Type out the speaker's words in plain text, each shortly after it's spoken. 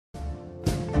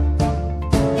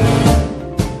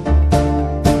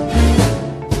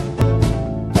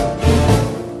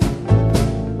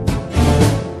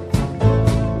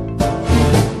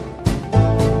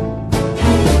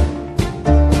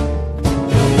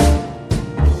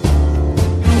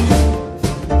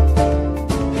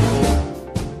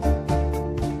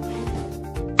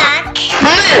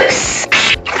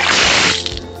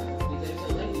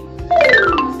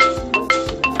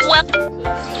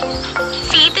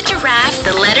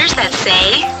the letters that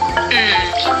say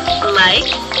like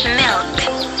milk.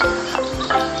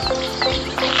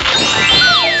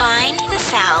 Find the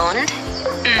sound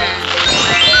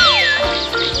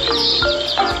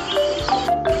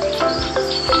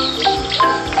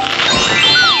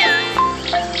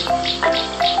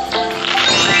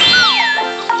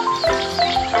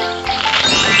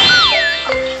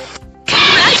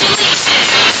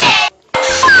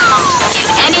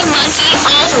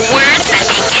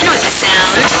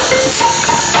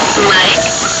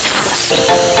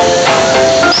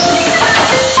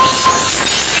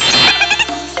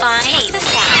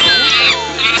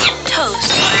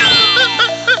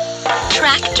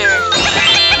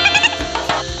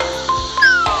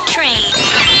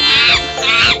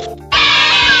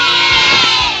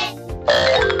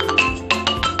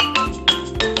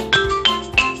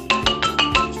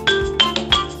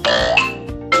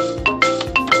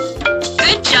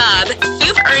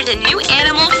a new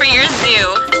animal for your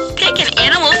zoo. Pick an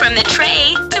animal from the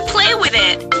tray to play with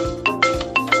it.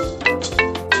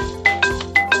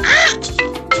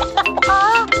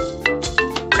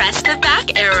 Press the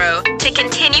back arrow to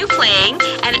continue playing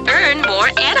and earn more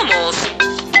animals.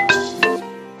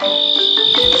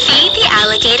 Feed the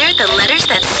alligator the letters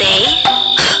that say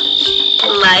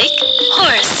like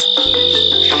horse.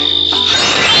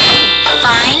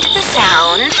 Find the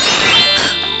sound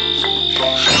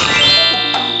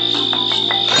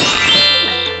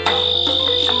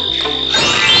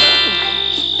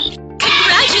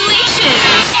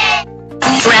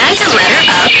drag a letter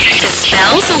up to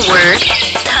spell the word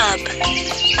tub.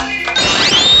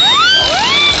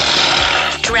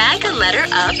 Drag a letter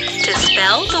up to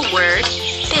spell the word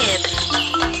bib.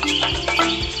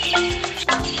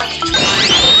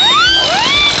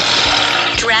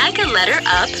 Drag a letter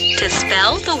up to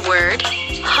spell the word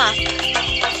hop.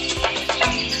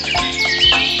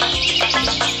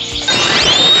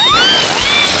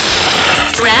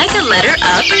 Drag a letter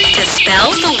up to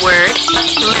spell the word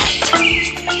let.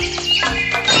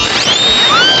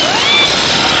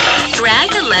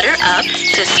 Drag a letter up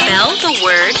to spell the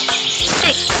word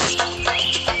six.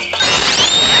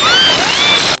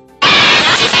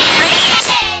 That's great!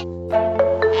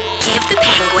 Give the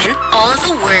penguin all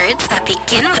the words that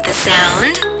begin with the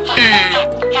sound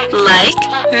like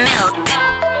milk.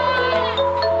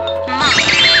 Monk.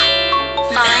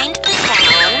 Find the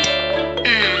sound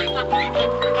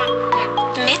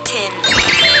mitten.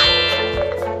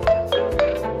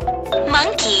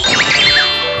 Monkey.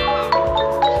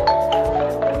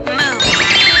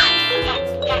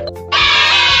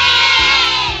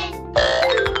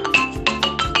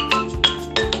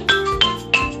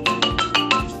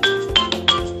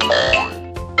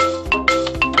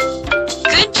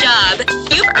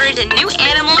 A new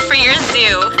animal for your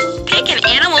zoo. Pick an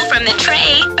animal from the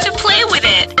tray to play with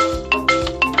it.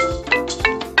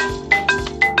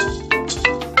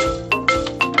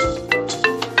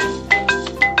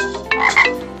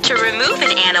 To remove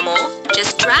an animal,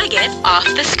 just drag it off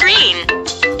the screen.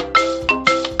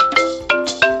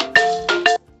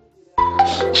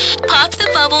 Pop the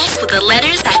bubbles with the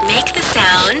letters that make the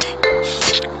sound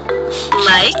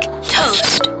like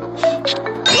toast.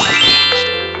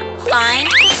 Find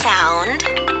the sound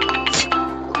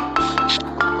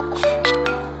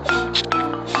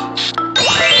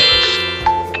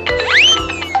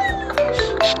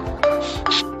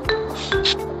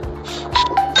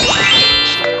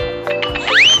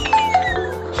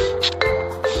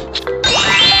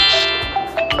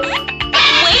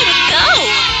way to go!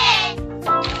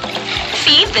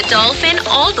 Feed the dolphin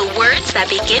all the words that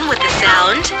begin with the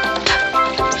sound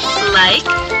like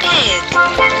pig,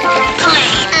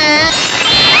 plane.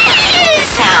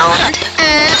 Sound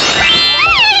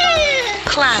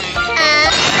plum,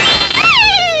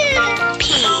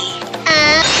 pea,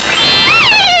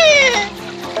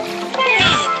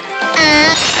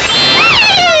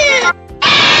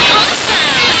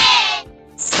 awesome!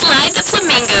 Slide the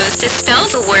flamingos to spell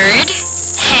the word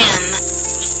ham.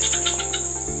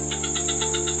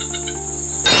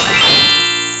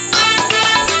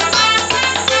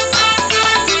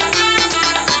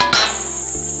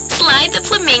 Slide the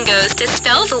flamingos to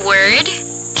spell the word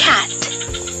cat.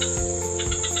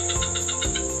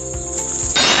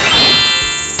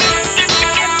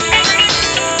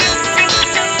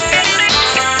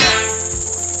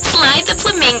 Slide the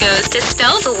flamingos to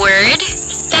spell the word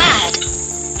bad.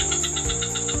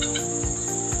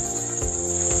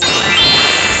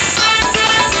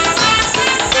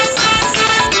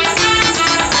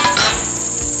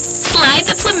 Slide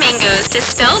the flamingos to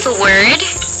spell the word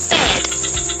bed.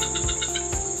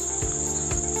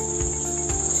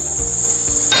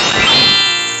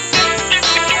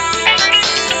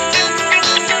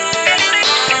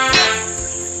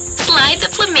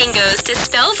 to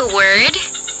spell the word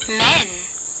men.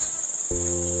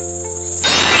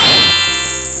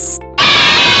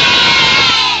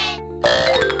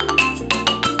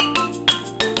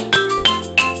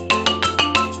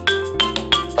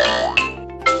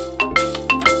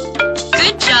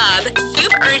 Good job!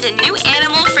 You've earned a new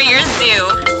animal for your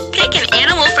zoo. Pick an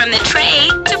animal from the tray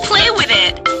to play with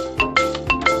it.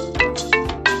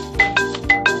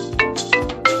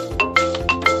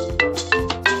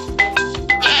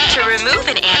 To remove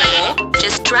an animal,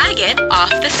 just drag it off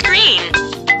the screen.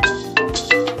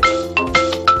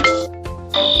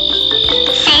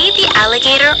 Feed the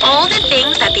alligator all the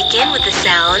things that begin with the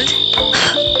sound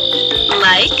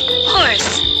like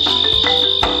horse.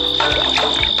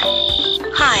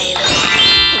 Hive.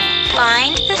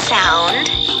 Find the sound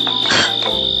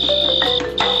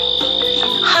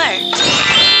heart.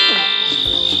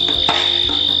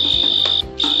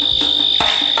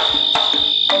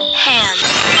 Ham.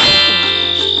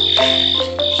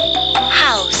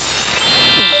 House.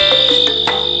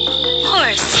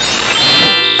 Horse.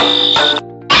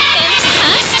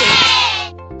 Fantastic!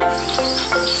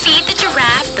 Feed the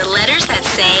giraffe the letters that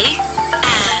say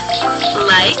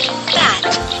like that.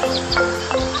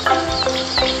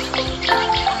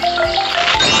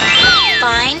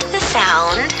 Find the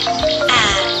sound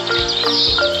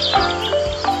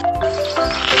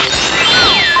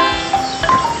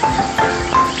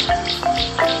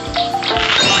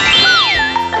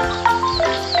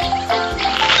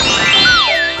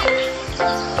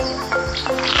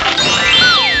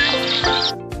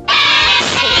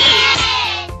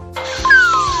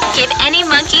Give any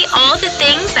monkey all the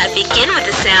things that begin with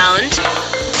the sound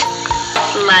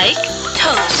like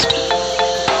toast.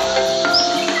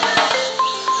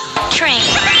 Train.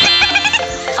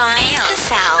 Find the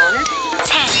sound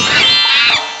tent.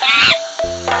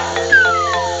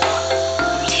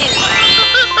 Two.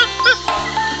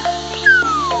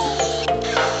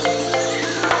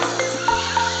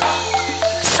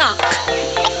 Sock.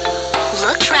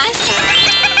 Look faster.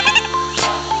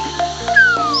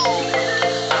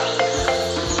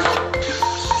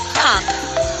 Top.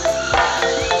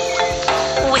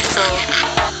 Whistle.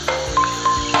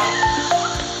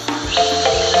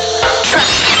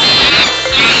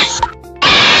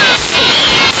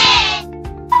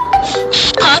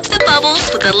 Pop the bubbles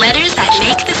with the letters that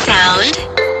make the sound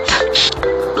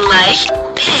like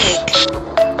pig.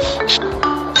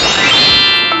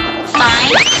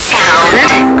 Find the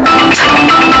sound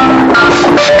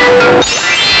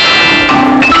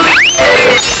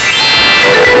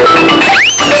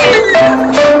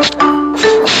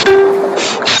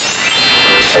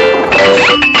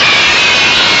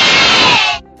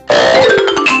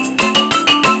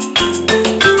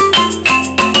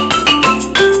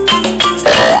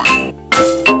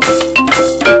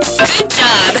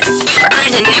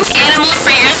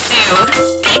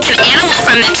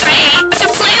from the tray to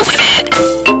play with it.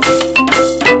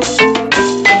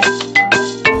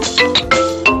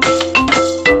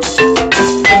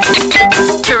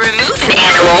 To remove an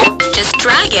animal, just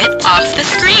drag it off the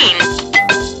screen.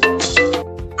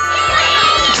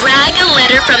 Drag a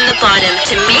letter from the bottom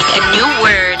to make a new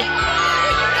word.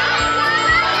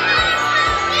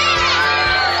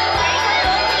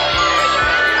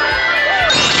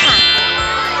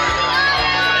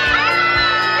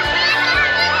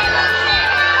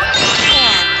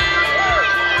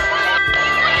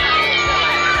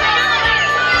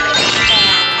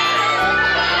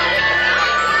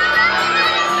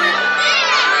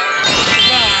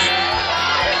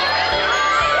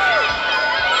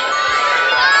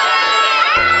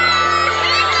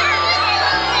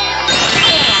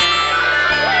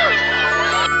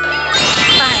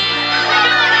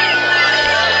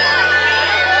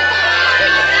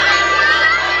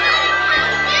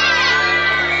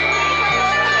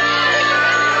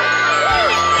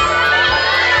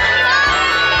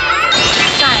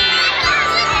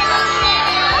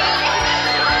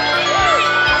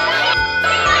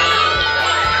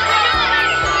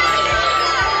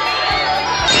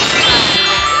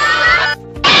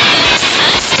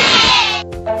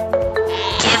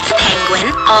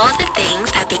 All the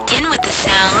things that begin with the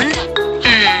sound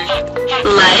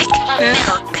like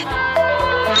milk.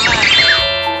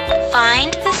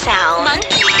 Find the sound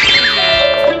monkey.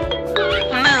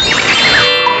 Moon.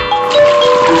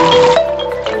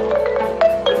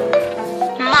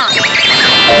 Mop.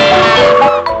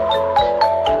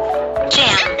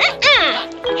 Jam.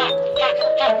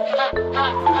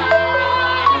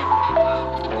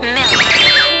 Milk.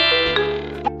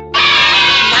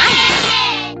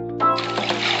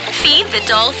 Feed the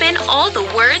dolphin all the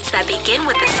words that begin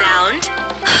with the sound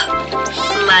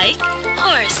Like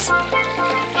horse.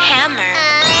 Hammer.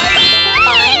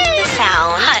 Find the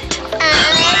sound. Hut.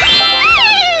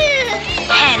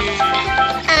 Hen.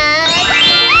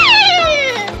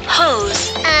 Hose.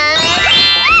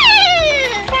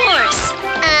 Horse.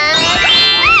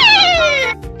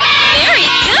 Very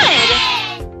good!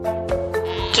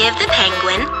 Give the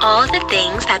penguin all the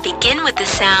things that begin with the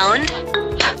sound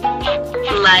P,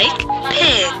 like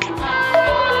pig.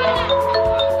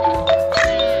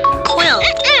 Quilt.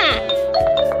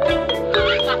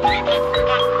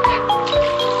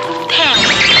 Pen.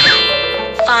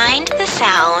 Find the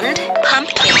sound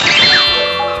pumpkin.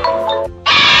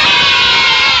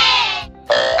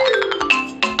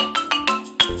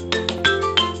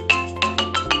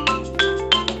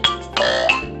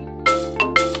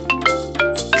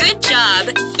 Good job!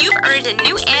 You've earned a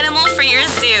new animal for your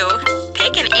zoo.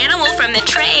 Pick an animal from the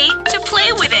tray to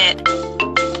play with it.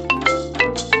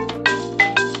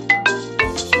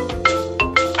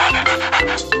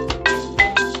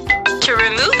 To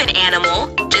remove an animal,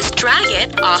 just drag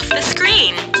it off the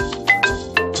screen.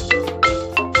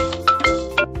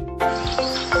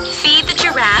 Feed the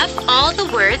giraffe all the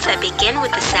words that begin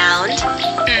with the sound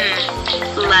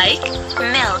like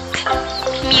milk.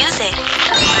 Music.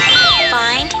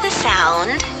 Find the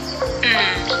sound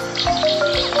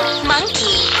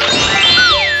monkey.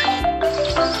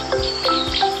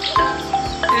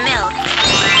 Milk.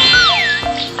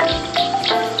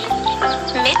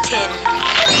 Mitten.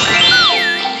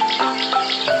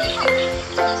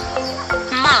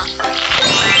 Mop.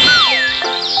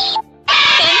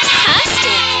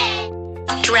 Fantastic!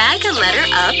 Drag a letter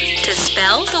up to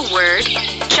spell the word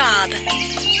job.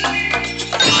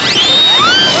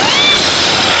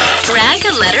 Drag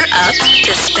a letter up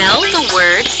to spell the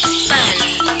word bun.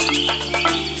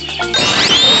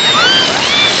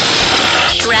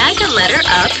 Drag a letter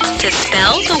up to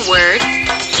spell the word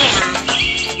jam.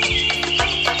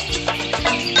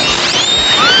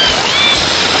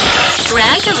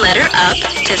 Drag a letter up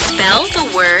to spell the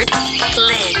word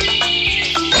lid.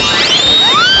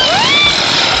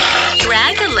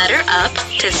 Drag a letter up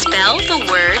to spell the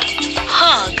word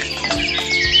hog.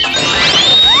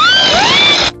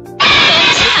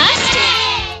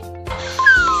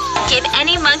 Give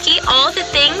any monkey all the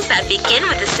things that begin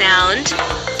with the sound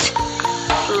T,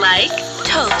 like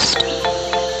toast.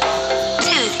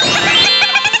 Tooth.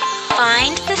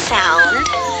 Find the sound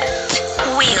T,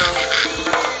 wheel.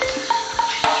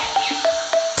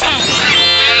 Tent.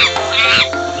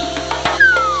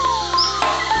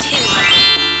 Tooth.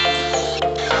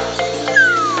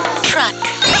 Truck.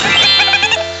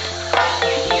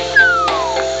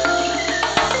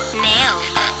 Nail.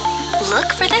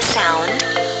 Look for the sound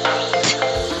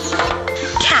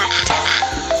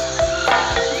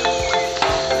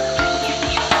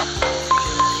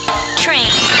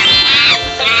train.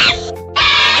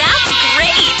 That's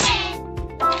great!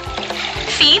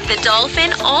 Feed the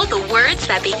dolphin all the words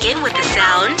that begin with the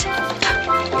sound P,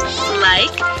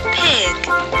 like pig.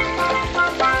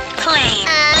 Plane.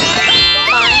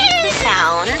 Find the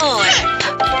sound fork.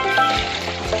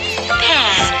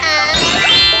 Pan.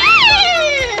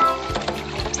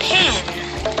 Pin.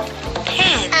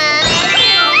 Pin.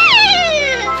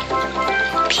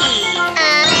 Pea.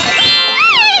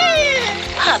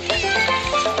 Pup.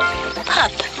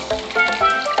 Pup.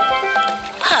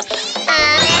 Pup.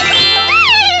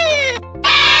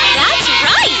 That's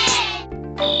right!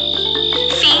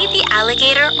 Feed the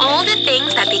alligator all the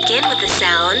things that begin with the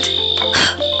sound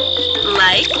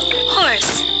like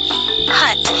horse.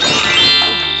 Hut.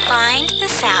 Find the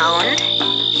sound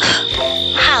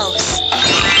house.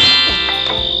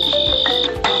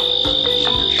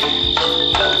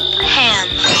 Ham.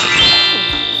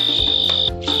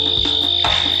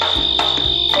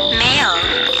 Male.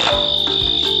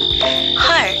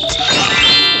 Heart.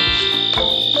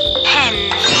 Hen.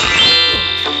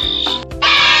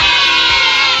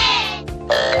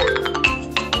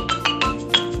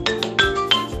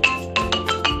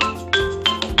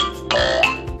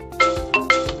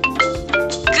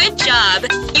 Good job!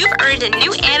 You've earned a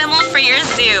new animal for your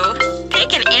zoo.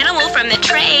 Pick an animal from the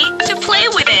tray to play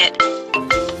with it.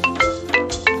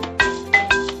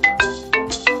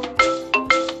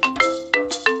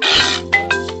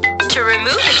 To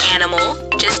remove an animal,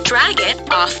 just drag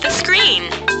it off the screen.